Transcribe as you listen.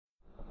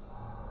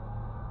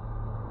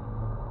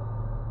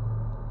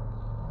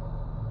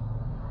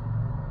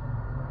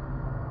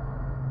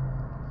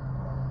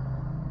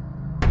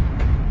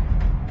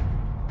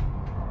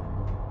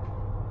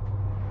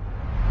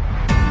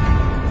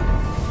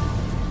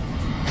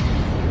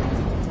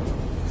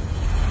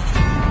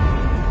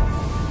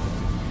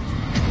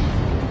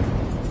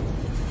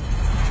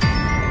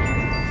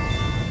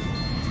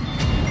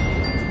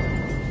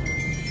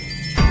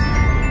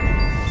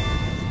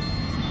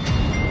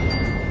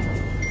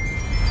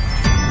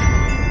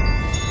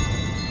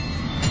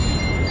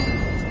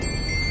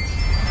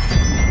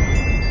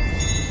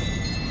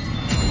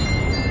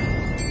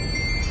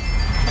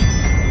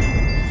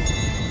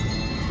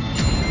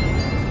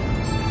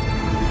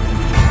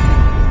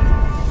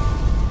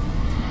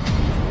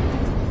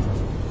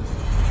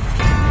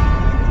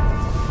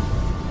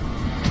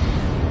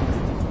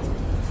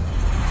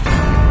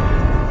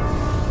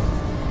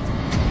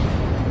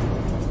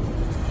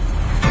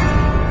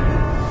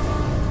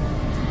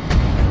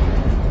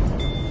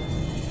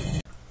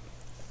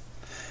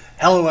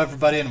Hello,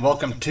 everybody, and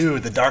welcome to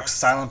the Dark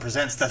Asylum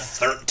presents the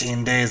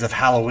 13 Days of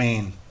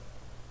Halloween.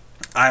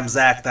 I'm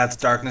Zach, that's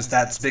Darkness,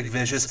 that's Big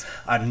Vicious.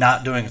 I'm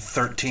not doing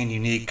 13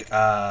 unique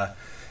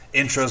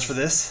intros for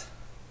this.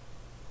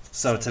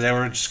 So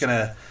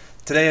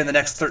today in the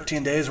next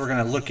 13 days, we're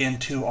going to look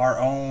into our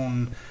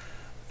own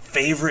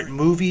favorite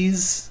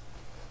movies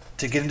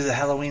to get into the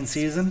Halloween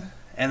season.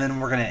 And then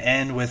we're going to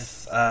end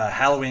with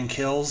Halloween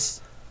Kills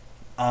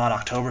on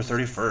October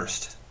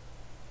 31st.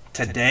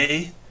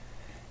 Today,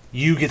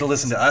 you get to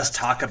listen to us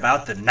talk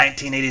about the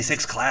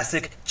 1986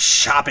 classic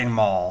Shopping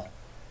Mall.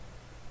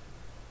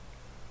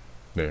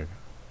 There.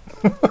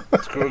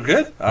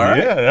 Good? All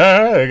right.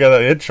 Yeah, I got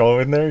an intro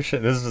in there.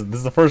 Shit, this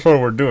is the first one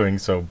we're doing,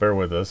 so bear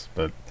with us.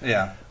 But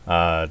Yeah.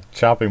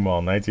 Shopping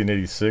Mall,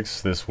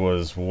 1986. This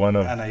was one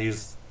of. And I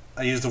use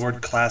the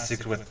word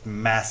classic with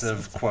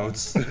massive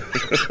quotes.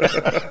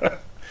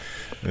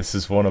 This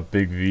is one of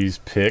Big V's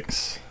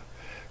picks.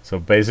 So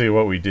basically,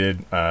 what we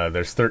did,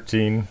 there's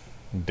 13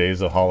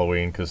 days of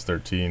Halloween because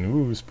 13,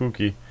 ooh,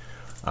 spooky.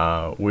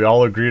 We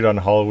all agreed on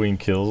Halloween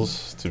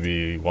Kills to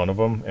be one of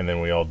them, and then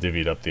we all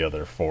divvied up the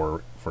other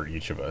four for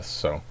each of us.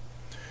 So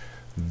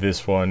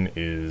this one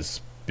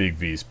is Big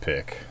V's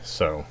pick.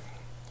 So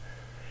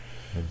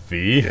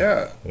V,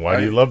 why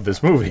do you love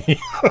this movie?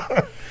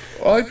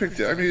 Well, I picked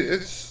it. I mean,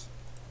 it's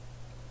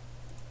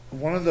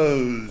one of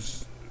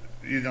those,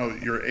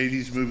 your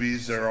 80s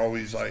movies that are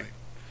always like.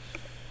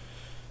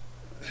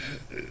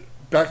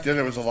 Back then,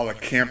 there was a lot of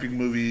camping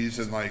movies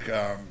and like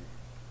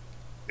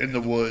in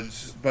the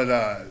woods,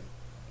 but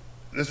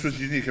this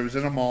was unique. It was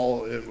in a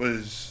mall. It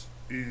was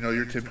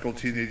your typical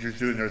teenagers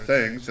doing their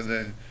things, and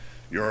then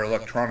your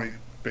electronic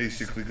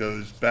basically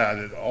goes bad.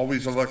 It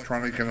always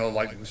electronic in a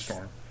lightning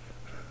storm.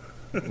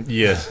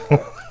 Yes.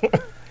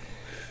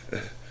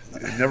 It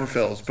never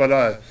fails.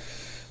 But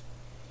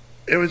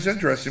it was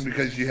interesting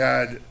because you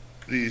had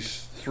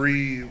these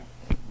three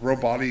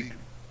robotic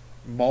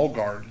mall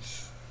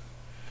guards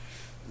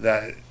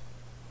that,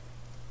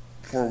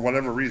 for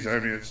whatever reason, I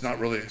mean, it's not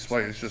really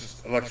explained. It's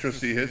just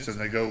electricity hits and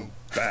they go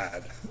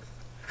bad.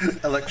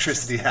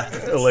 Electricity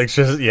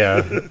happens.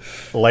 Yeah.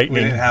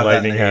 Lightning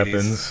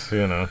happens.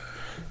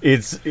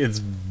 It's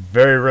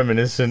very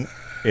reminiscent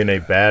in a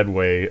bad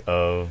way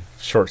of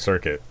Short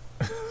Circuit.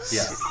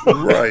 Yeah.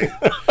 Right.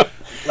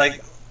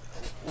 Like,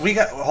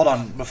 hold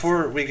on.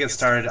 Before we get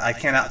started, I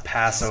cannot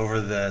pass over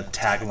the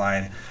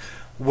tagline,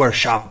 where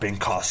shopping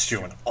costs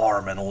you an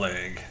arm and a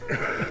leg.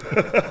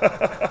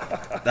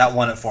 That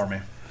won it for me.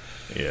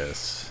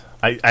 Yes.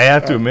 I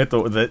have to admit,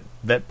 though,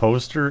 that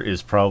poster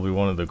is probably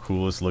one of the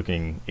coolest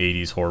looking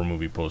 80s horror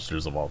movie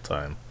posters of all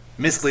time.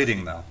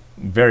 Misleading, though.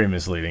 Very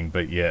misleading,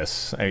 but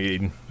yes. I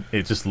mean,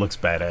 it just looks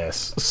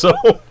badass. So,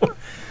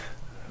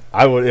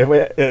 I would,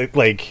 if,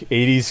 like,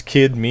 80s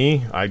kid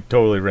me, I'd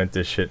totally rent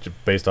this shit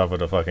based off of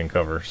the fucking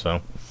cover,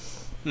 so.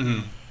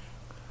 Mm-hmm.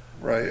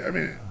 Right. I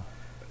mean,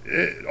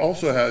 it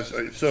also has,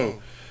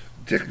 so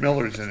Dick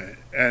Miller's in it,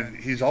 and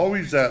he's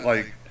always that,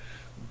 like,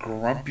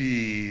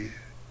 grumpy.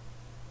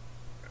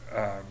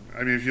 I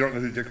mean, if you don't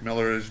know who Dick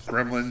Miller is,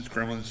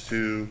 Gremlins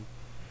 2.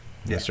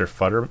 Yeah. Mr.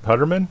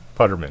 Putterman?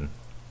 Putterman.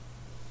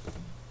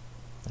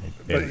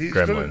 But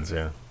Gremlins,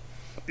 yeah.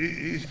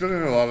 He's been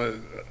in a lot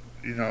of,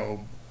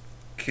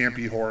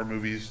 campy horror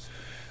movies,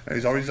 and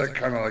he's always that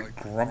kind of, like,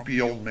 grumpy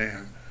old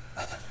man.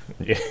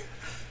 Yeah.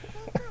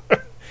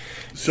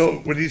 So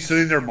when he's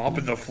sitting there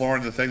mopping the floor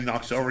and the thing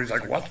knocks over, he's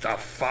like, "What the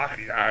fuck?"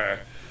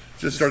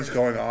 Just starts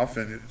going off,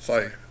 and it's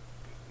like,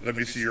 "Let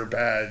me see your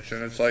badge,"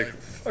 and it's like,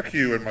 "Fuck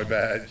you and my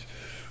badge."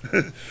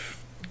 It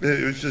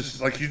was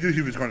just like you knew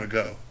he was going to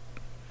go.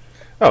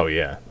 Oh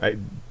yeah,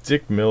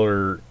 Dick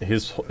Miller.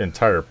 His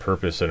entire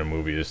purpose in a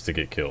movie is to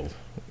get killed.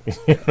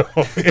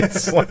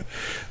 It's like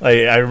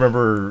I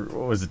remember,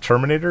 what was it,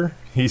 Terminator?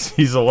 He's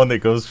the one that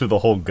goes through the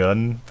whole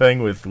gun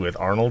thing with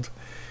Arnold.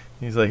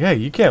 He's like, "Hey,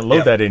 you can't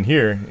load that in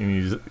here,"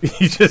 and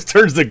he just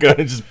turns the gun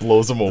and just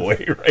blows him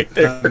away right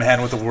there. The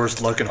man with the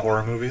worst luck in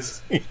horror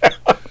movies. Yeah.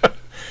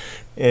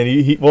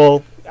 And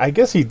well, I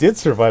guess he did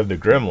survive the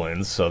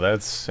Gremlins, so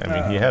that's. I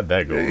mean, he had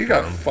that going. Yeah, he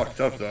got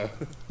fucked up though.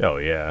 Oh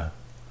yeah.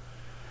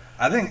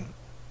 I think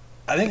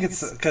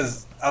it's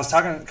because I was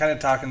talking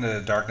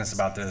to Darkness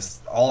about this.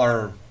 All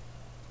our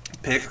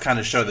picks kind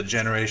of show the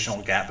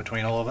generational gap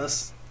between all of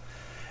us,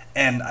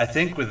 and I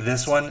think with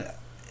this one,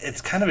 it's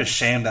kind of a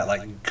shame that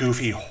like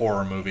goofy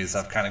horror movies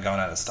have kind of gone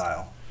out of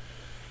style.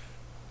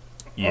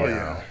 Yeah. Oh,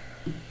 yeah.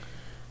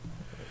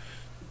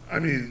 I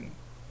mean,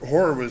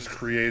 horror was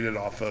created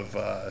off of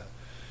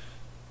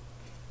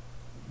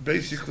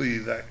basically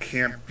that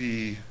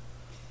campy.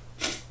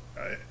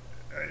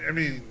 I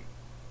mean,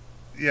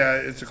 yeah,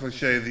 it's a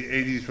cliche. The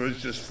 '80s was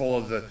just full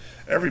of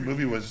every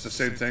movie was the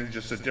same thing,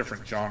 just a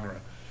different genre.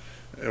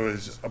 It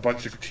was a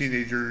bunch of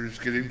teenagers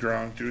getting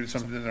drunk, doing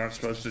something they're not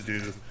supposed to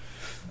do.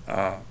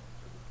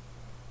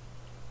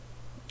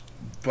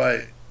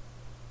 But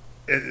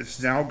it's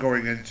now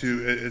going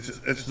into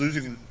it's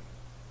losing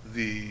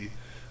the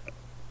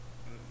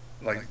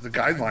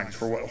guidelines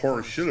for what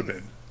horror should have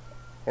been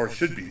or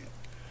should be.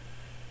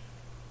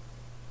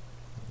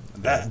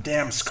 that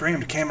damn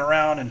Scream came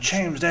around and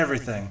changed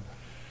everything.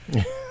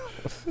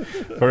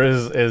 For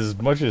as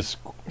much as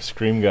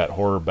Scream got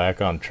horror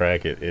back on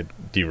track, it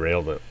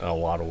derailed it a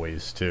lot of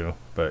ways too.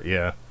 But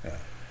yeah.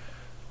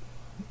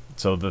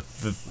 So the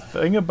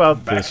thing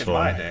about Back this in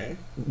one, my day.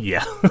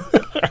 yeah.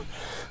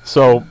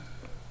 So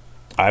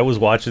I was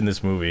watching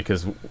this movie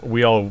because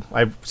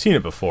I've seen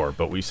it before,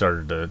 but we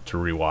started to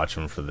rewatch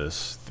them for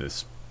this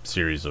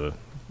series of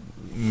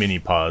mini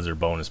pods or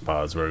bonus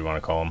pods, whatever you want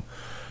to call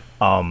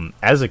them.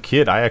 As a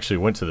kid, I actually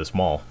went to this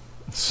mall.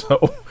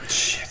 So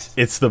Shit.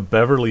 it's the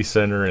Beverly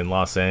Center in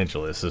Los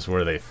Angeles is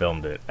where they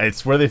filmed it.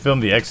 It's where they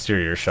filmed the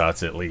exterior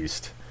shots, at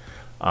least.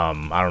 I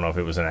don't know if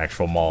it was an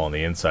actual mall on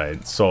the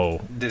inside.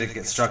 So Did it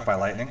get struck by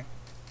lightning?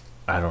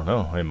 I don't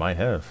know. It might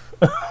have.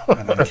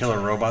 And then killer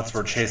robots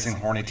were chasing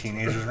horny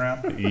teenagers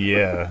around?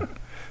 Yeah.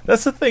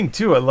 That's the thing,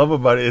 too, I love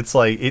about it. It's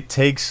like, it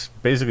takes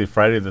basically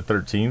Friday the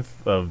 13th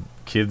of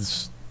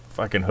kids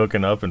fucking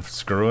hooking up and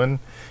screwing,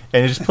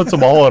 and it just puts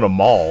them all in a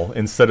mall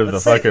instead of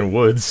Let's the say- fucking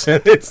woods.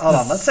 It's Hold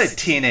on, let's say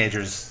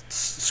teenagers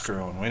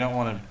screwing. We don't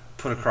want to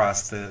put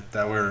across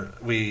that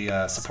we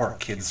support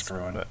kids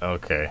screwing.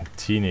 okay,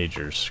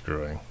 teenagers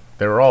screwing.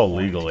 They were all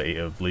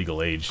of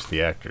legal age,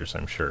 the actors,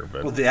 I'm sure.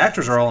 But Well, the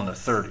actors are all in their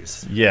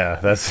 30s. yeah,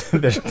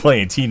 they're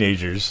playing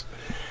teenagers.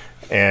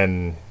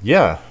 And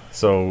yeah,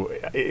 so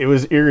it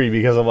was eerie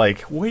because I'm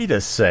like, wait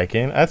a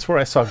second, that's where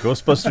I saw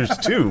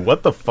Ghostbusters 2.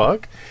 What the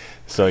fuck?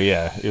 So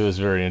yeah, it was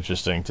very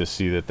interesting to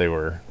see that they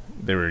were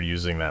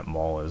using that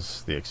mall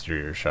as the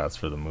exterior shots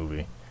for the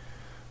movie.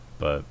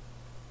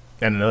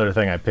 And another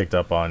thing I picked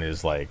up on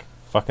is like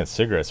fucking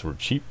cigarettes were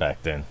cheap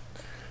back then.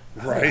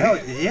 Right? Hell,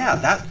 yeah,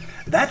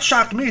 that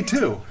shocked me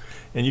too.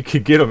 And you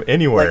could get them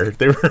anywhere. Like-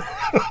 they were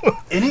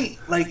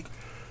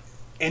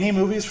Any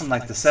movies from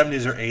like the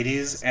 70s or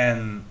 80s,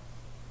 and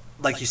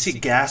like you see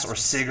gas or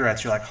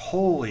cigarettes, you're like,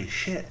 holy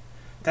shit,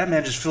 that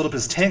man just filled up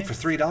his tank for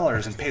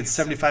 $3 and paid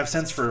 75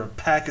 cents for a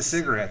pack of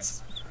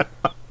cigarettes.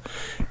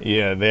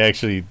 Yeah, they're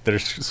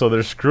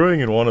screwing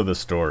in one of the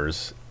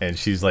stores, and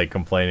she's like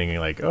complaining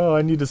like, "Oh,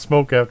 I need to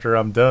smoke after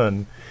I'm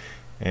done."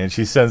 And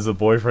she sends the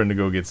boyfriend to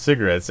go get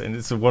cigarettes, and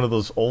it's one of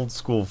those old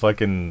school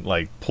fucking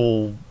like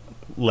pull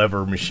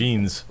lever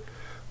machines,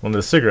 one of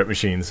the cigarette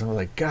machines. I'm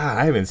like, God,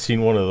 I haven't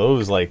seen one of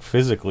those like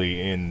physically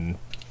in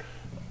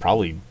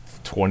probably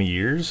 20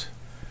 years.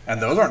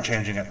 And those aren't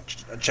changing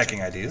checking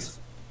IDs.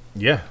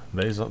 Yeah,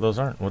 those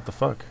aren't. What the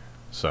fuck?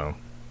 So,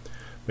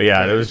 but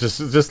yeah, it was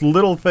just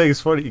little things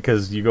funny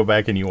because you go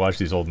back and you watch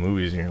these old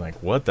movies and you're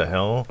like, what the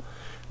hell?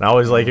 And I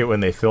always like it when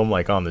they film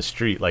like on the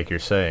street, like you're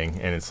saying,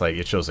 and it's like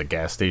it shows a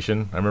gas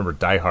station. I remember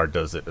Die Hard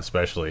does it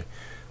especially,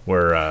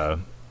 where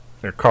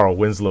Carl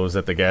Winslow's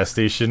at the gas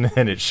station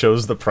and it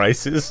shows the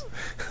prices.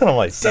 And I'm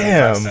like,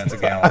 75 damn, cents a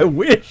gallon. I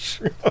wish.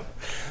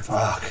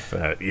 Fuck.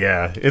 But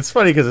yeah, it's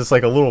funny because it's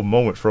like a little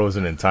moment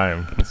frozen in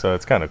time, so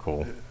it's kind of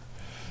cool.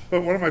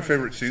 But one of my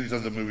favorite scenes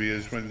of the movie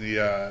is when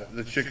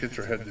the chick gets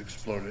her head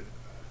exploded.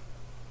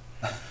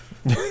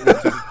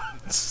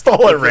 It's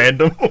all at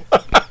random.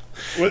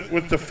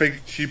 With the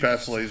fake cheap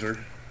ass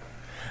laser.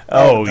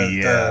 Oh the,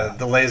 yeah.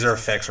 The laser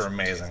effects are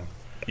amazing.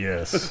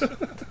 Yes.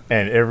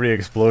 And every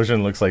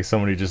explosion looks like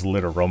somebody just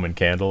lit a Roman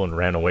candle and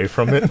ran away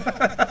from it.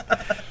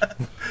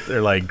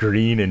 They're like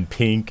green and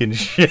pink and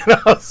shit.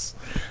 I was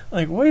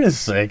like, wait a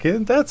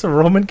second, that's a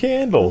Roman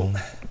candle.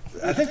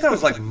 I think that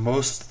was like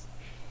most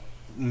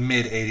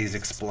mid 80s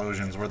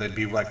explosions where they'd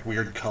be like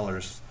weird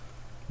colors.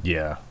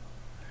 Yeah.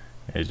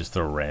 They just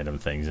throw random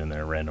things in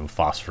there, random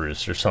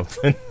phosphorus or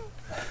something.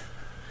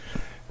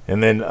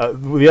 And then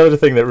the other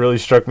thing that really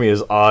struck me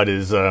as odd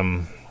is,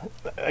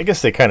 I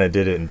guess they kind of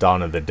did it in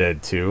Dawn of the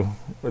Dead too,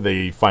 where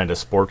they find a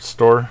sports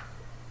store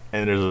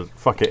and there's a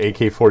fucking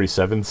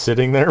AK-47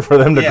 sitting there for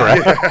them to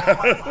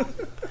grab.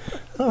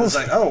 I was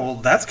like, oh, well,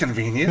 that's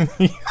convenient.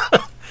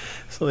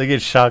 So they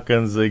get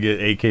shotguns, they get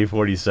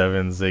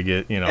AK-47s, they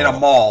get, In a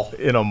mall.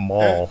 in a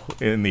mall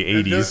in the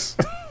And 80s.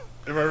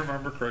 If I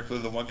remember correctly,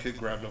 the one kid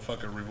grabbed a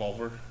fucking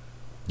revolver.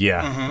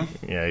 Yeah.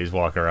 Yeah, he's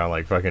walking around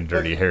like fucking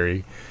Dirty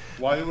Harry.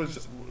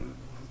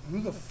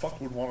 Who the fuck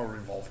would want a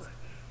revolver?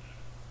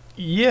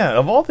 Yeah,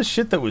 of all the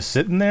shit that was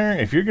sitting there,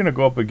 if you're going to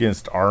go up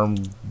against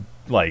armed,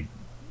 like,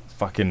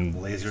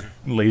 fucking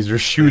laser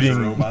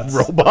shooting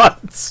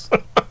robots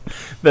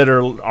that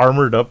are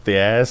armored up the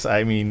ass,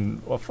 I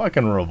mean, a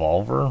fucking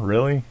revolver,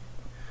 really?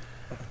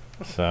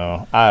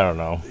 So, I don't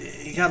know.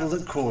 You gotta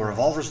look cool.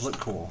 Revolvers look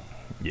cool.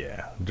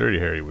 Yeah, Dirty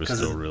Harry was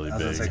still really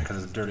big. I was gonna say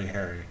because it's Dirty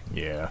Harry.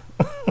 Yeah.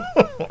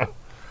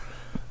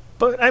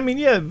 But, I mean,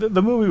 yeah,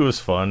 the movie was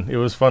fun. It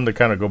was fun to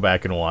kind of go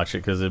back and watch it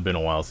because it had been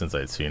a while since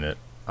I'd seen it.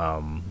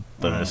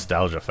 The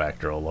nostalgia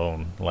factor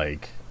alone,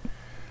 like,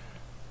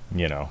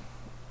 you know,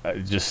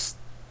 just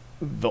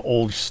the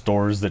old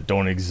stores that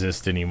don't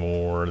exist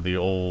anymore, the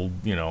old,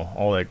 you know,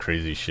 all that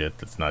crazy shit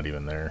that's not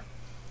even there.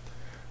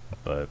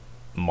 But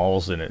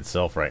malls in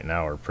itself right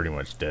now are pretty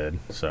much dead,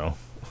 so.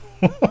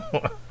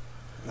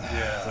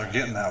 Yeah, they're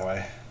getting that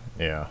way.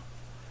 Yeah.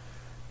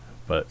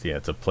 But, yeah,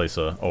 to place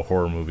a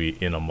horror movie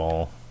in a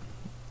mall,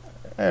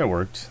 it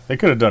worked. They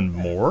could have done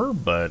more,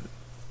 but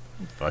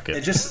Fuck it.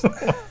 It just...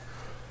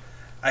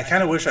 I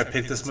kind of wish I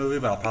picked this movie,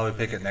 but I'll probably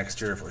pick it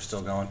next year if we're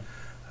still going.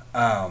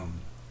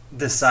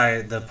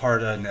 The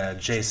part in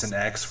Jason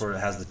X where it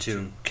has the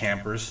two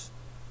campers.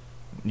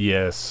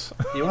 Yes.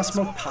 You want to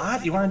smoke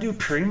pot? You want to do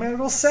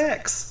premarital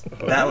sex?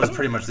 That was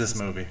pretty much this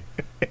movie.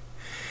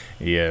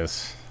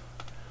 Yes.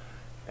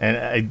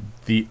 And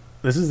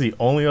this is the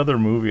only other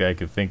movie I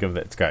could think of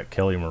that's got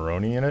Kelly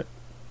Maroney in it,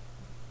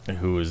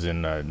 who was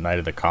in Night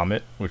of the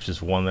Comet, which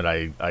is one that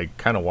I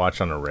kind of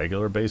watch on a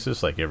regular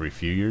basis, like every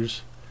few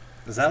years.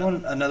 Is that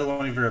one another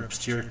one of your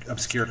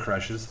obscure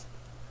crushes?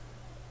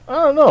 I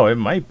don't know. It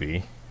might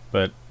be,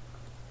 but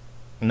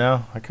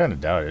no, I kind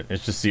of doubt it.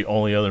 It's just the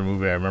only other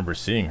movie I remember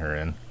seeing her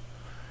in.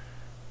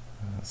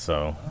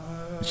 So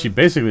she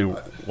basically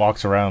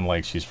walks around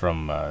like she's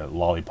from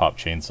Lollipop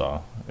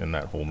Chainsaw in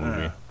that whole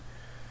movie.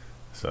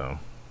 So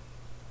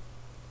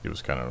it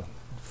was kind of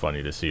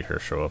funny to see her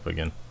show up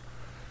again.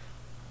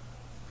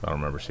 I don't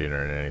remember seeing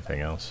her in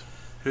anything else.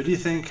 Who do you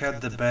think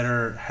had the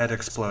better head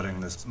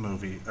exploding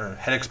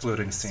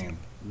scene?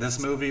 This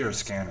movie or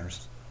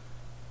Scanners?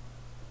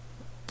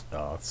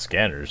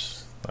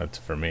 Scanners. That's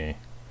for me.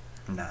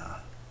 Nah.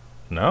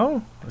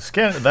 No?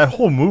 That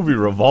whole movie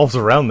revolves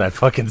around that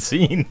fucking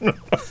scene.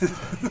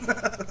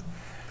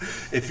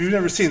 If you've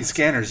never seen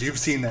Scanners, you've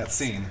seen that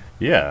scene.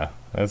 Yeah,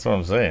 that's what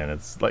I'm saying.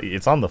 It's like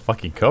it's on the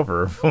fucking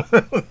cover. I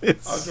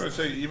was going to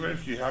say, even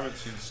if you haven't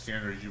seen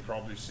Scanners, you've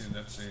probably seen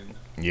that scene.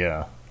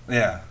 Yeah.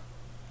 Yeah.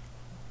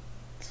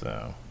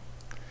 So,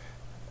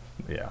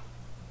 yeah.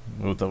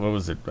 What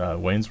was it?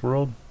 Wayne's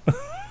World?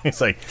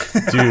 It's like,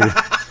 dude,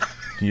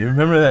 do you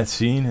remember that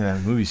scene in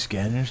that movie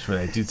Scanners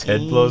where that dude's head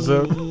blows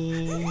up?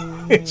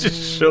 It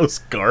just shows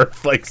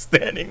Garth like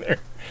standing there.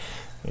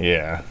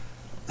 Yeah.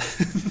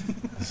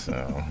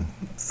 So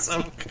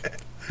good.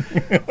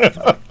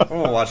 I'm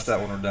gonna watch that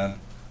when we're done.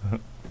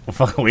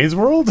 Fucking Wayne's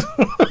World?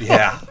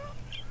 Yeah.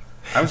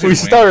 We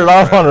started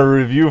off on a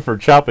review for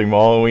Chopping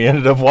Mall and we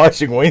ended up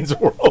watching Wayne's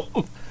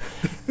World.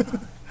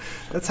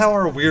 That's how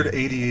our weird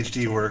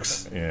ADHD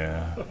works.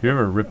 Yeah. You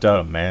ever ripped out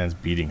a man's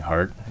beating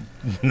heart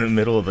in the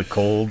middle of the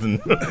cold?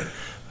 And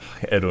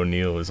Ed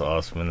O'Neill was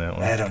awesome in that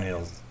one. Ed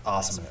O'Neill's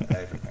awesome at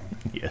everything.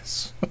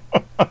 Yes.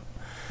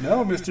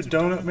 No, Mr.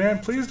 Donut Man,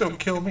 please don't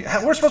kill me.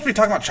 We're supposed to be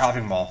talking about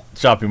Chopping Mall.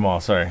 Chopping Mall,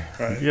 sorry.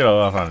 Right. Get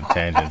off on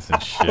tangents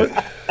and shit.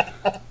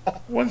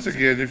 Once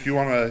again, if you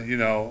want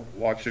to,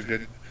 watch a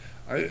good...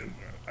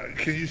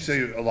 can you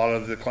say a lot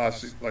of the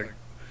classic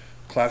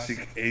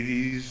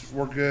 80s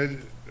were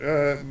good?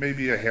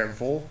 Maybe a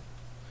handful.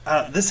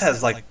 This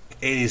has,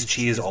 80s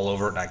cheese all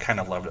over it, and I kind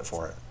of loved it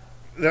for it.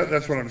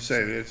 That's what I'm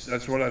saying.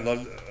 That's what I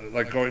love,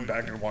 going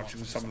back and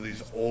watching some of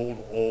these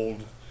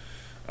old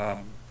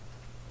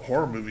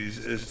horror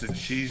movies, is the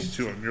cheese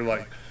to them. You're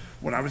like,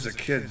 when I was a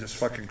kid, this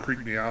fucking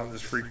creeped me out,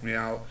 this freaked me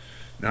out.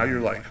 Now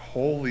you're like,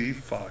 holy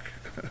fuck.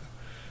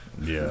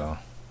 Yeah.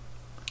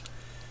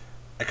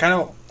 I kind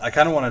of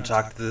want to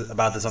talk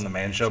about this on the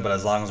main show, but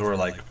as long as we're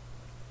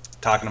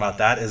talking about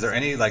that, is there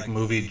any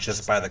movie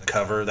just by the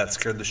cover that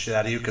scared the shit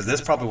out of you? Because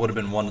this probably would have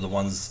been one of the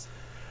ones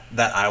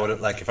that I would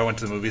have, if I went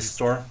to the movie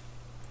store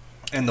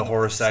in the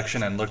horror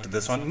section and looked at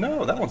this one.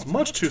 No, that one's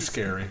much too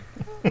scary.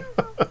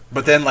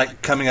 But then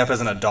coming up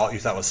as an adult, you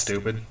thought was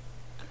stupid.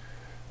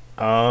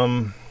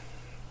 Yeah,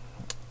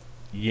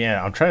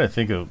 I'm trying to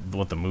think of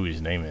what the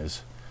movie's name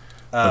is.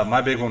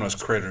 My big one was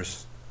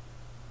Critters.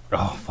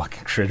 Oh,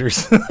 fucking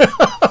Critters.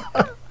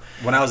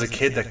 When I was a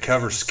kid, that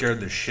cover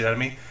scared the shit out of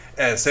me.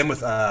 Same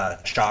with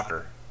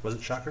Shocker. Was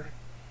it Shocker?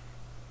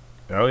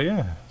 Oh,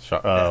 yeah.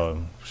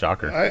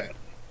 Shocker.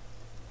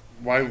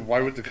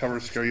 Why would the cover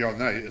scare you all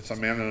night? It's a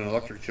man in an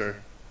electric chair.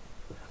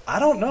 I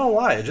don't know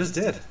why. It just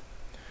did.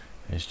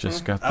 It's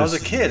just got this... I was a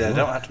kid. I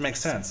don't have to make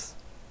sense.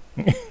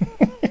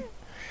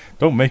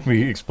 Don't make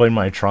me explain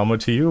my trauma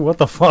to you. What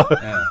the fuck?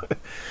 Yeah.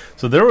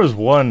 So there was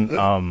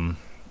one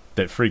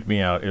that freaked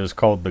me out. It was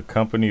called The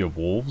Company of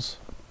Wolves.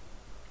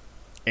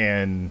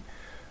 And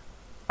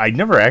I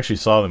never actually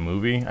saw the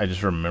movie. I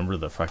just remember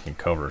the fucking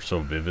cover so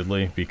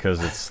vividly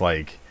because it's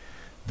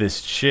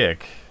this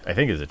chick, I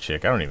think it's a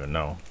chick, I don't even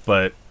know,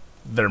 but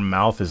their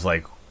mouth is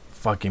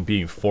fucking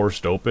being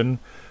forced open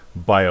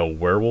by a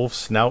werewolf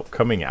snout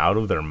coming out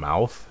of their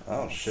mouth.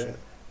 Oh shit.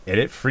 And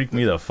it freaked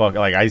me the fuck.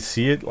 I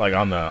see it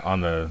on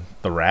the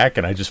rack,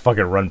 and I just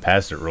fucking run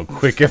past it real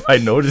quick if I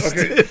noticed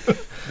it.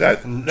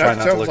 That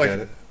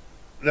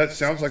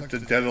sounds like the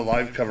Dead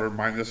Alive cover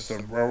minus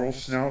the werewolf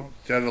snout.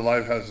 Dead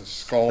Alive has a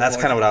skull. That's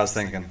kind of what I was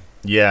thinking.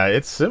 Yeah,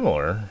 it's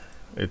similar.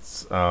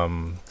 It's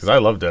because I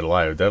love Dead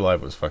Alive. Dead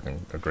Alive was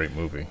fucking a great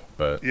movie,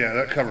 but yeah,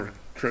 that cover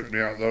tripped me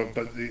out though.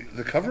 But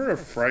the cover of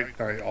Fright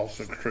Night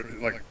also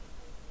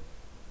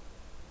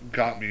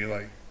got me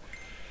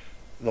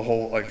the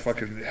whole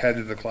fucking head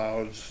in the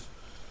clouds.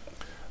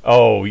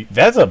 Oh,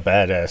 that's a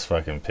badass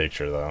fucking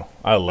picture though.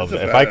 I love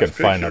it. If I could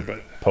find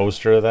a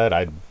poster of that,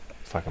 I'd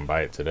fucking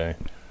buy it today.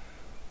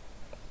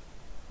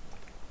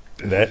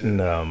 That and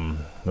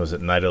was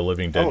it Night of the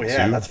Living Dead 2? Oh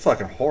yeah, that's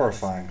fucking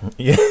horrifying.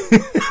 Yeah.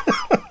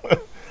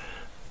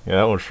 Yeah,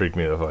 that one freaked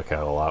me the fuck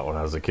out a lot when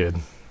I was a kid.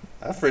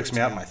 That freaks me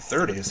out in my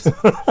 30s.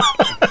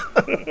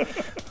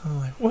 I'm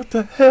like, what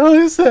the hell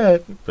is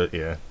that? But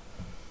yeah.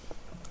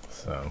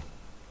 So.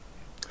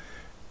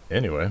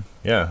 Anyway,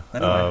 yeah.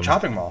 Anyway,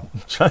 shopping mall.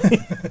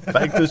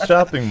 Back to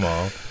shopping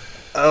mall.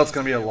 Oh, it's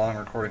going to be a long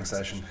recording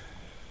session.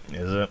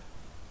 Is it?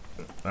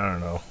 I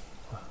don't know.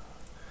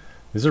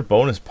 These are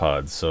bonus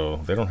pods, so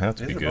they don't have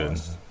to be good.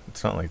 Bonus.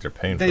 It's not like they're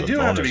paying for the bonus They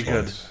do have to be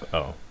ones. good.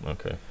 Oh,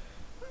 okay.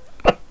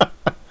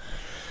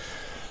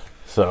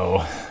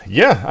 So,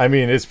 yeah, I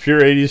mean, it's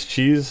pure 80s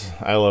cheese.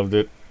 I loved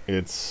it.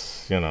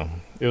 It's,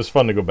 it was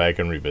fun to go back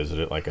and revisit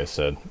it, like I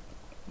said.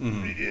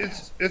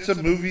 It's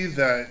a movie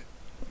that,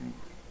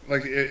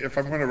 like, if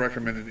I'm going to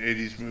recommend an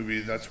 80s movie,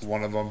 that's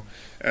one of them.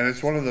 And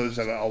it's one of those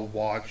that I'll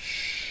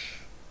watch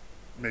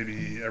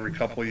maybe every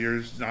couple of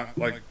years, not,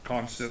 like,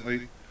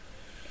 constantly.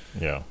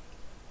 Yeah.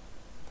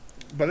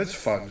 But it's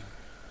fun.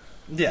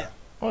 Yeah.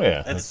 Oh,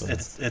 yeah.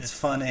 It's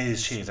fun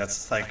 80s cheese.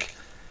 That's, like,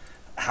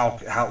 how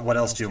what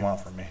else do you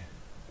want from me?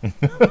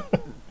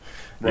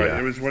 Right. Yeah.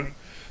 It was when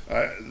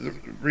the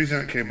reason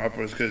it came up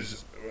was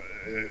because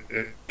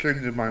it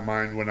came to my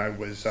mind when I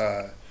was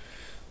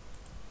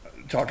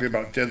talking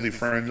about Deadly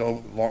Friend a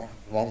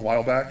long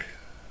while back.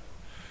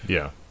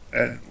 Yeah.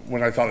 And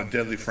when I thought of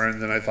Deadly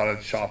Friend, then I thought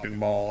of Shopping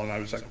Mall, and I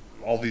was like,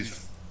 all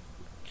these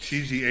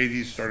cheesy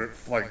 80s started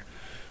like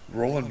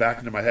rolling back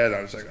into my head.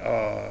 I was like,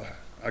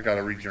 I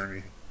gotta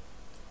rejourney.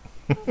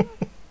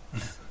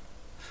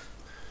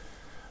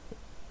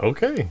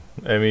 Okay.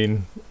 I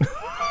mean,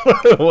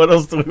 what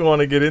else do we want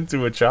to get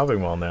into with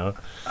shopping mall now?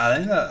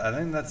 I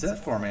think that's it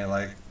for me.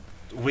 Like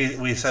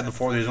we said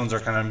before, these ones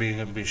are kind of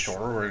going to be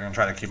shorter. We're going to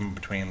try to keep them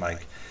between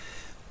like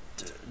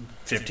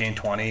 15,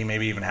 20,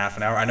 maybe even half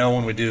an hour. I know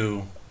when we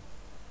do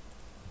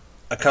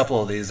a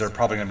couple of these, they're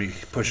probably going to be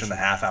pushing the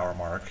half-hour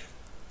mark.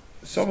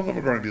 Some of them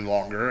are going to be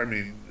longer. I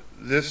mean,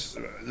 this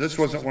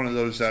wasn't one of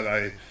those that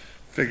I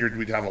figured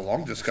we'd have a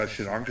long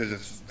discussion on because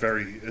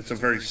it's a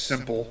very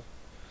simple.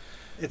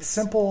 It's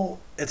simple.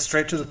 It's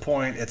straight to the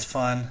point. It's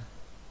fun.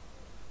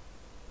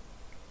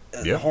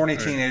 Yep. Horny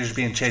teenagers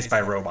being chased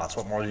by robots.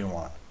 What more do you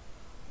want?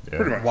 Yeah.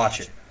 Pretty much. Watch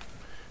it.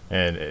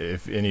 And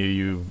if any of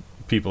you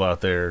people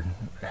out there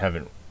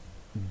haven't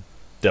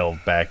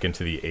delved back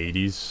into the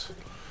 80s,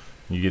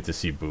 you get to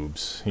see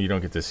boobs. You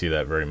don't get to see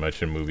that very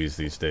much in movies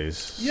these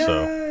days. Yay!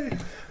 So,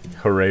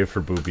 hooray for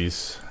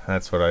boobies.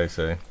 That's what I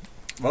say.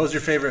 What was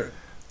your favorite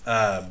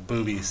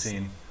boobie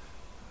scene?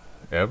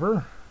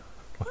 Ever?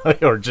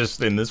 Or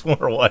just in this one,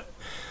 or what?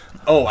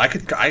 Oh, I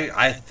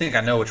think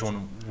I know which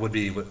one would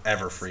be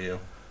ever for you.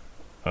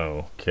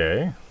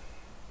 Okay.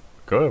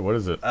 Good. What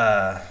is it?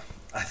 I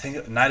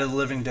think Night of the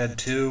Living Dead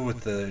 2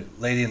 with the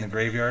lady in the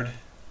graveyard.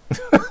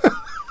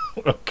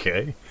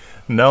 Okay.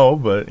 No,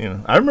 but,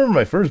 I remember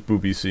my first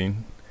boobie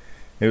scene.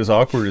 It was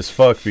awkward as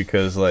fuck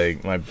because,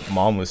 like, my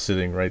mom was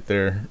sitting right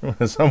there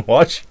as I'm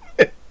watching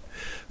it.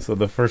 So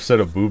the first set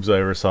of boobs I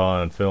ever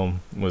saw on film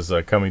was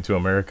Coming to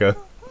America.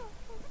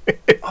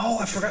 Oh,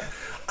 I forgot.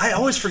 I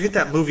always forget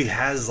that movie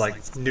has,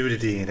 like,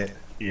 nudity in it.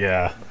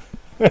 Yeah.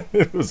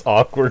 It was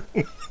awkward.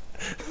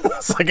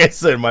 It's like I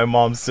said, my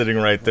mom's sitting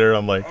right there.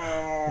 I'm like,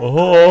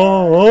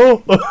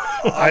 oh.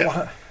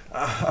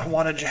 I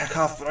want to jack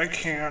off, but I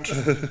can't.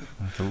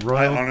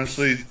 I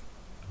honestly,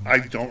 I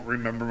don't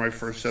remember my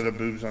first set of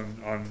boobs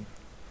on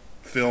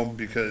film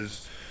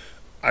because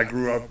I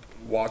grew up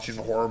watching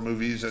horror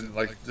movies and,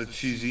 like, the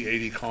cheesy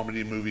 80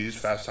 comedy movies,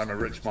 Fast Time at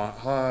Ridgemont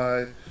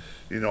High,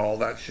 all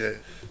that shit.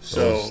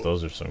 So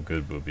those are some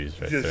good boobies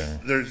right there.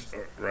 There's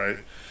right.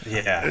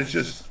 Yeah. It's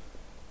just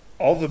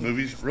all the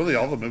movies in the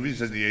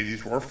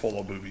 80s were full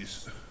of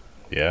boobies.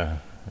 Yeah.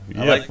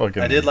 I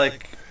did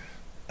like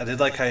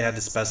how you had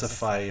to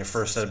specify your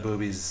first set of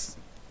boobies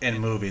in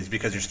movies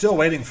because you're still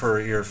waiting for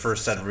your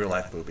first set of real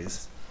life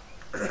boobies.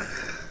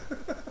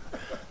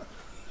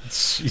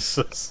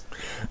 Jesus.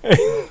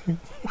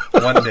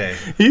 One day.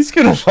 He's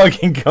gonna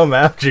fucking come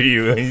after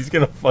you and he's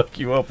gonna fuck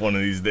you up one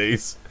of these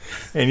days.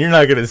 And you're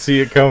not gonna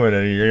see it coming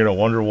and you're gonna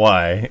wonder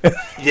why.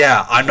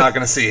 Yeah, I'm not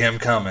gonna see him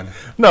coming.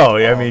 No,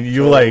 I mean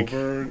you like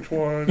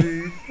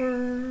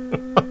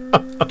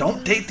 23rd.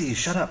 Don't date these,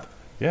 shut up.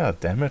 Yeah,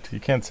 damn it. You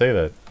can't say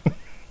that.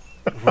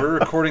 We're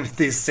recording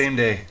these same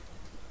day.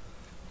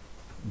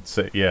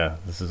 So, yeah,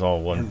 this is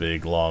all one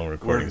big long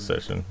recording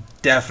session.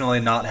 Definitely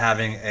not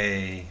having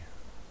a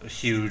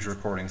huge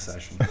recording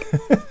session.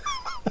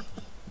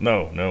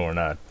 No, we're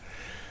not.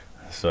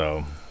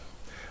 So,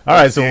 all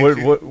right. So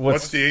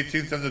what's the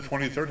 18th and the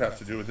 23rd have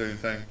to do with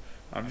anything?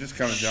 I'm just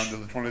counting down to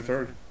the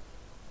 23rd.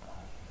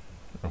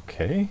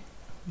 Okay,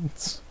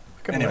 it's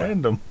fucking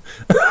random.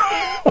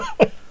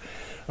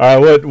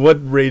 All right,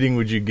 what rating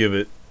would you give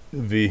it,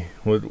 V?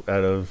 What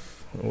out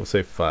of we'll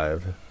say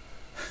 5.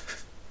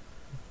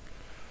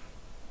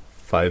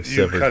 5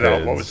 severed heads.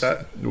 Out. What was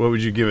that? What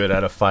would you give it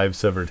out of 5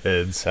 severed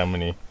heads? How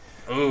many?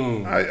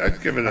 Ooh,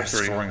 I'd give it a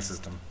 3. Scoring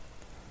system.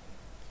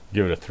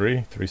 Give it a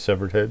 3. 3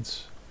 severed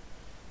heads.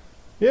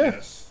 Yeah,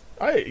 yes.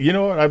 You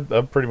know what?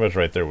 I'm pretty much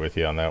right there with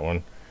you on that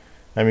one.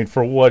 I mean,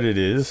 for what it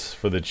is,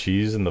 for the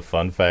cheese and the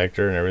fun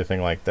factor and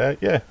everything like that,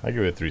 yeah, I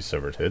give it 3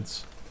 severed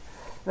heads.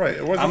 Right.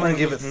 It wasn't I'm one going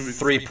to of give it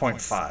those movies.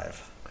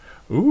 3.5.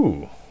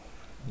 Ooh,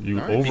 you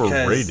Nice.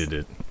 overrated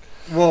it.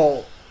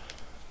 Well,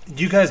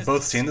 you guys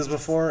both seen this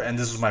before, and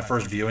this was my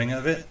first viewing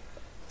of it,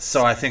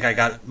 so I think I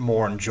got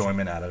more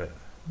enjoyment out of it.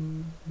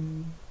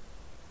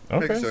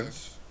 Okay. Makes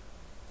sense.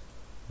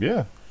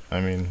 Yeah,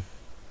 I mean,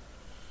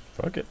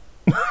 fuck it.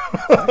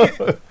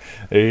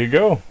 There you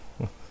go.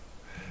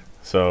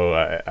 So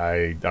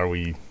I are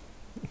we?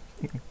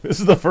 This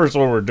is the first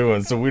one we're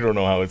doing, so we don't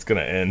know how it's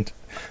gonna end.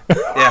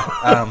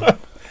 Yeah,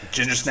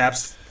 Ginger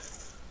Snaps,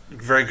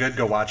 very good.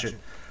 Go watch it.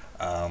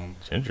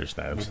 Ginger We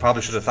snaps.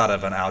 probably should have thought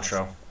of an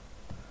outro.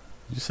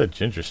 You said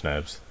ginger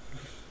snaps.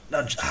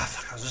 No,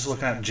 fuck, I was just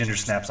looking at Ginger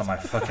Snaps on my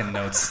fucking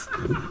notes.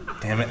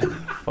 Damn it.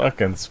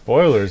 Fucking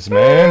spoilers,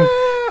 man.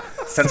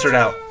 Censor it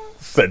out.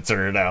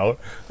 Censor it out.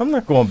 I'm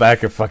not going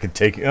back and fucking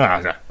taking.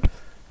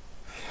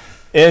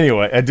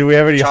 Anyway, do we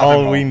have any Chopping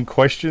Halloween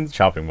questions?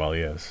 Chopping Mall,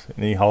 yes.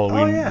 Any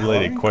Halloween related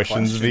Halloween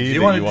questions, V, that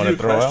you wanna want to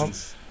do throw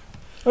questions?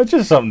 out?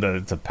 Just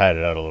something to pad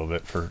it out a little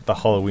bit for the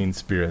Halloween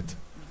spirit.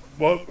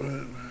 What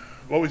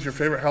was your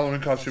favorite Halloween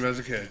costume as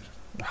a kid?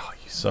 Oh,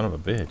 you son of a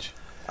bitch.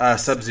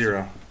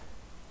 Sub-Zero.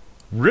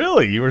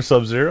 Really? You were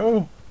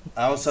Sub-Zero?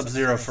 I was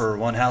Sub-Zero for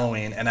one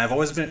Halloween, and I've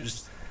always been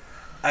just...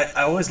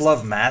 I always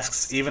love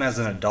masks. Even as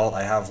an adult,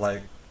 I have,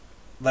 like,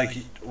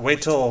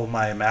 wait till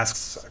my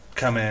masks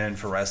come in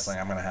for wrestling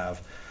I'm going to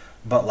have.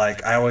 But,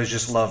 like, I always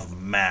just love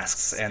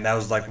masks, and that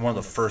was, like, one of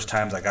the first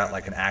times I got,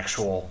 like, an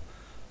actual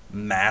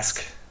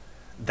mask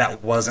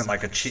that wasn't,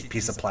 like, a cheap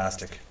piece of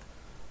plastic.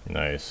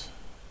 Nice.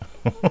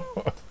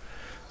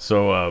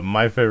 So,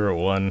 my favorite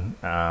one,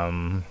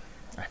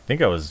 I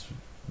think I was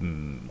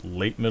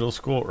late middle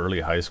school, early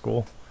high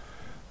school.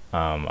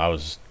 I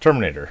was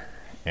Terminator,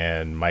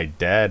 and my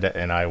dad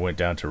and I went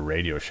down to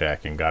Radio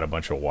Shack and got a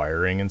bunch of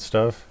wiring and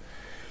stuff.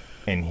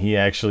 And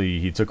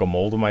he took a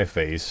mold of my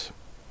face,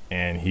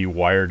 and he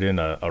wired in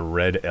a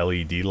red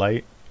LED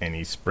light, and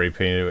he spray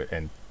painted it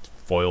and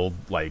foiled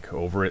like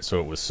over it so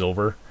it was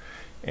silver,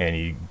 and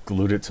he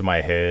glued it to my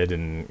head,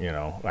 and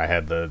I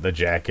had the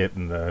jacket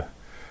and the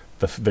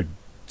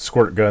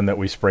squirt gun that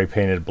we spray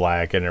painted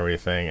black and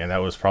everything, and that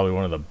was probably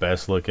one of the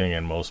best looking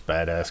and most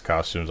badass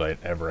costumes I'd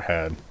ever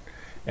had,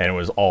 and it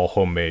was all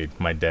homemade.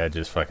 My dad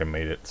just fucking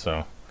made it,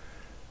 so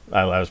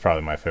that was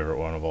probably my favorite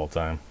one of all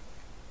time.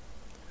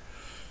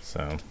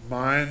 So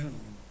Mine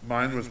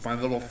was my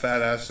little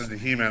fat ass in the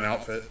He-Man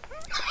outfit.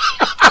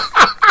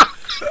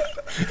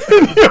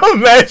 can you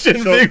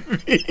imagine Big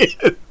V?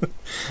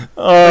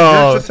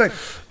 Oh,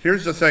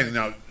 Here's the thing.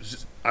 Now,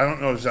 I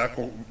don't know if Zach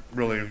will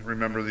really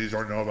remember these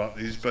or know about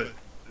these, but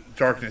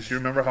Darkness, you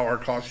remember how our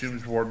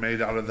costumes were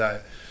made out of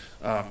that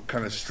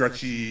kind of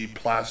stretchy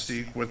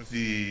plastic with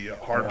the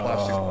hard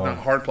plastic, not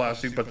hard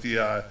plastic, but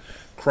the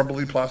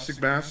crumbly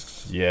plastic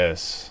masks?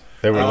 yes,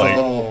 they were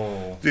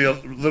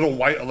The little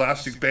white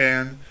elastic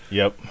band.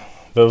 Yep.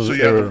 Those So, they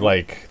yeah,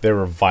 were they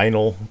were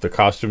vinyl. The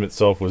costume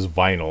itself was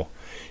vinyl.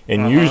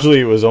 And usually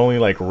it was only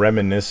like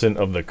reminiscent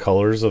of the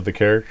colors of the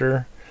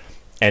character,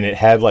 and it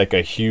had like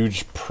a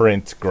huge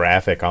print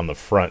graphic on the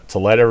front to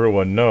let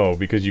everyone know,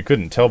 because you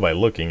couldn't tell by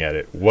looking at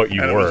it what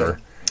you And were. it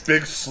was a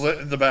big slit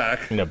in the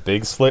back. And a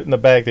big slit in the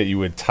back that you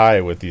would tie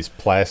with these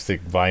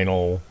plastic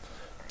vinyl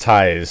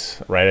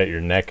ties right at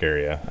your neck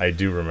area. I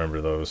do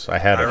remember those. I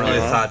had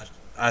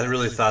I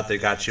really thought they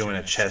got you in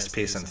a chest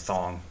piece and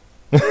thong.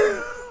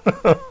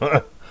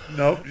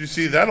 Nope. You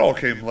see, that all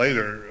came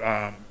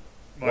later.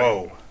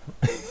 Whoa.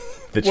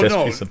 the Well, chest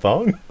no. piece of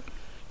thong.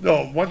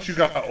 No, once you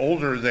got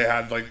older, they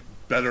had like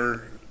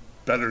better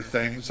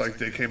things. Like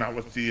they came out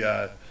with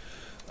the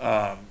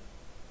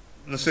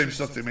same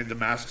stuff they made the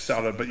masks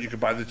out of, but you could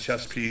buy the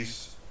chest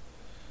piece.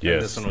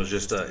 And this Yes, one was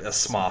just a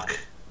smock.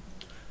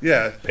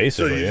 Yeah,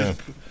 Basically, so yeah.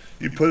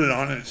 you put it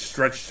on and it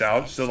stretched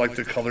out, so like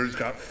the colors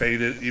got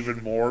faded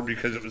even more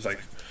because it was like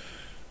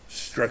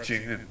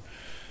stretching, and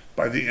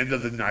by the end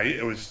of the night,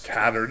 it was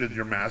tattered, and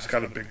your mask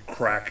had a big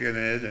crack in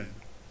it, and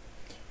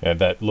and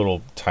that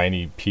little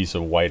tiny piece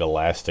of white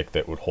elastic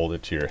that would hold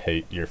it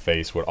to your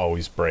face would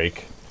always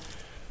break.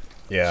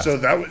 Yeah. so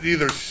that would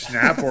either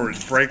snap or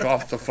it'd break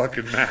off the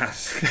fucking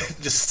mask.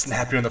 Just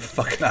snap you in the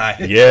fucking eye.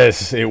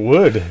 Yes, it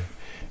would.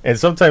 And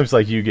sometimes,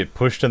 like, you get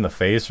pushed in the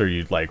face or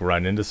you'd, like,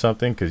 run into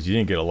something because you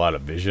didn't get a lot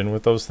of vision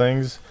with those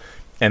things.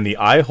 And the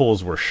eye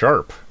holes were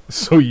sharp.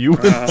 So you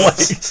would,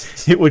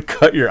 it would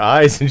cut your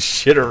eyes and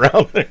shit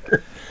around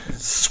there.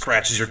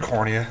 Scratches your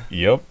cornea.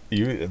 Yep.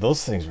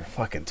 Those things were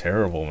fucking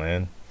terrible,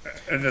 man.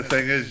 And the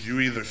thing is, you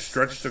either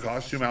stretched the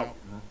costume out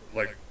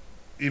like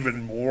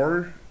even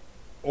more,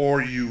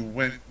 or you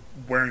went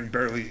wearing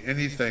barely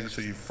anything,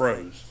 so you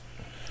froze.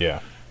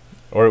 Yeah.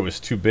 Or it was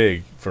too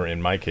big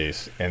in my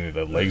case, and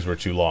the legs were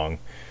too long.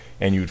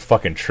 And you'd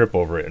fucking trip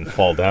over it and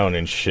fall down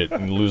and shit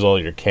and lose all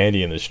your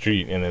candy in the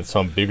street, and then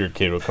some bigger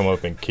kid would come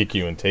up and kick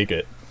you and take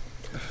it.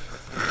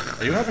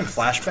 Are you having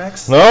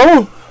flashbacks?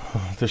 No?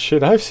 The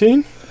shit I've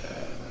seen?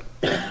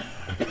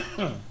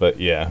 But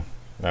yeah,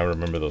 I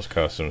remember those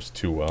costumes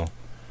too well.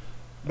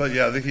 But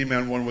yeah, the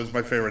He-Man one was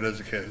my favorite as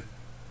a kid.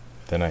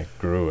 then I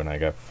grew and I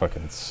got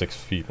fucking 6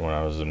 feet when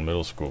I was in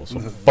middle school. So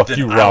fuck Then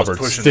you, I was Robert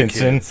pushing the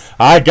Stinson. kids.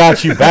 I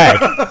got you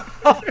back,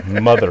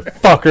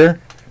 motherfucker.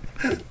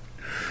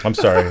 I'm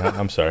sorry.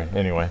 I'm sorry.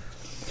 Anyway.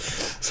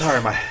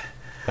 Sorry,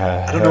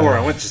 I don't know where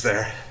I went just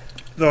there.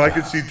 No, I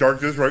can see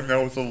Darkness right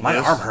now with a My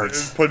list arm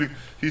hurts. and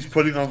he's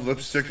putting on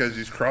lipstick as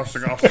he's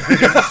crossing off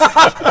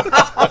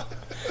the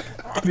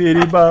names.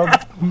 Bitty bob,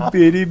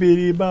 bitty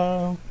bitty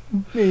bob,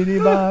 bitty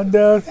bob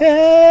does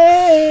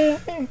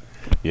hey.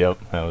 Yep,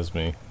 that was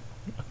me.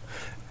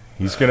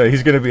 He's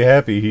gonna be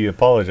happy. He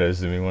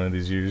apologized to me one of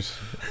these years.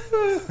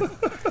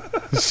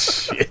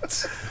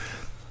 Shit.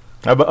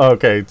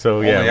 Okay,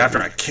 so yeah.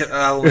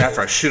 Only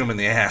after I shoot him in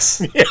the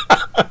ass.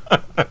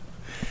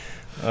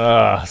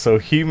 So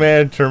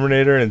He-Man,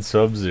 Terminator, and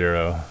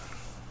Sub-Zero.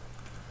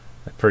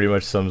 That pretty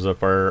much sums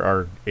up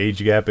our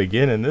age gap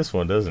again in this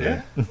one, doesn't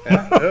it?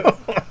 Yeah.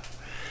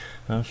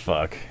 Oh,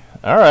 fuck.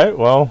 All right,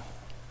 well,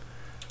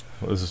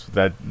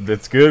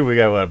 that's good. We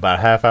got about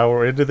a half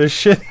hour into this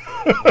shit.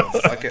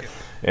 Fuck it.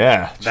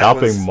 Yeah,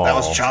 Chopping Mall. That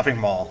was Chopping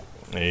Mall.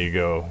 There you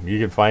go. You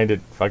can find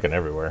it fucking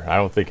everywhere. I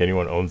don't think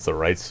anyone owns the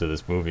rights to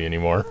this movie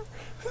anymore,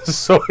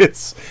 so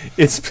it's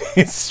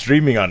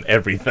streaming on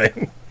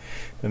everything,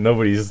 and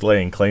nobody's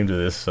laying claim to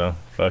this. So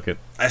fuck it.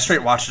 I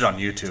straight watched it on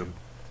YouTube.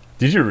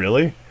 Did you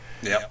really?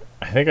 Yep.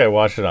 I think I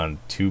watched it on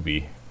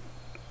Tubi.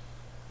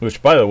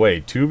 Which, by the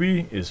way,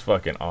 Tubi is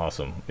fucking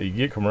awesome. You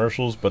get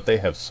commercials, but they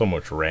have so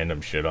much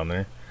random shit on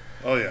there.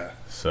 Oh yeah.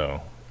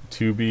 So,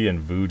 Tubi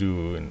and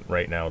Vudu, and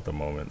right now at the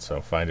moment. So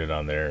find it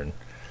on there, and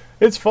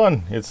it's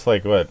fun. It's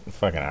like what,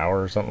 fucking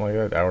hour or something like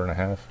that, hour and a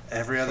half.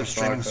 Every other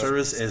streaming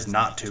service is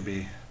not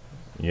Tubi.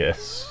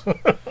 Yes.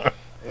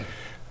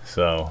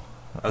 So.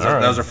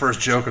 That was our first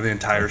joke of the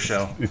entire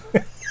show.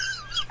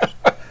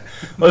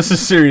 Well, this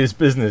is serious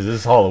business. This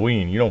is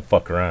Halloween. You don't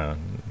fuck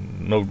around.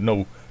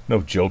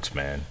 No jokes,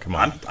 man. Come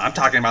on. I'm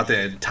talking about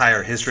the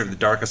entire history of the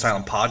Dark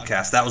Asylum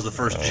podcast. That was the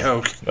first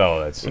joke. Oh,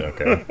 that's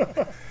okay.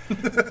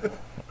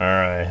 All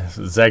right.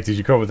 So, Zach, did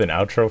you come up with an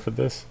outro for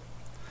this?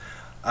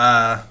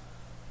 No.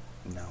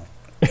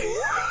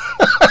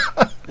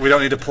 We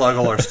don't need to plug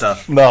all our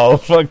stuff. No,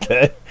 fuck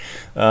that.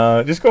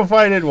 Just go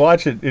find it,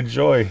 watch it,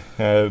 enjoy.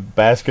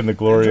 Bask in the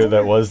glory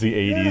that was the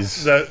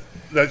 80s.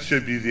 That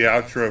should be the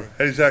outro.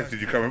 Hey Zach,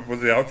 did you come up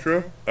with the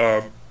outro?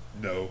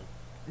 No.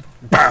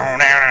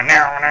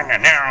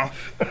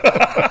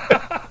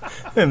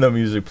 And the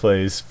music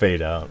plays,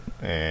 fade out,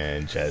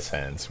 and jazz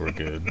hands. We're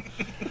good.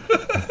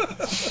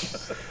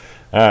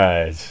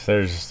 Alright,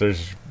 there's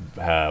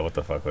what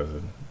the fuck was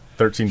it?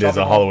 13 Days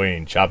of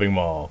Halloween, Chopping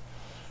Mall.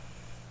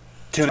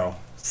 Tune in.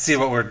 See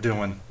what we're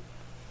doing.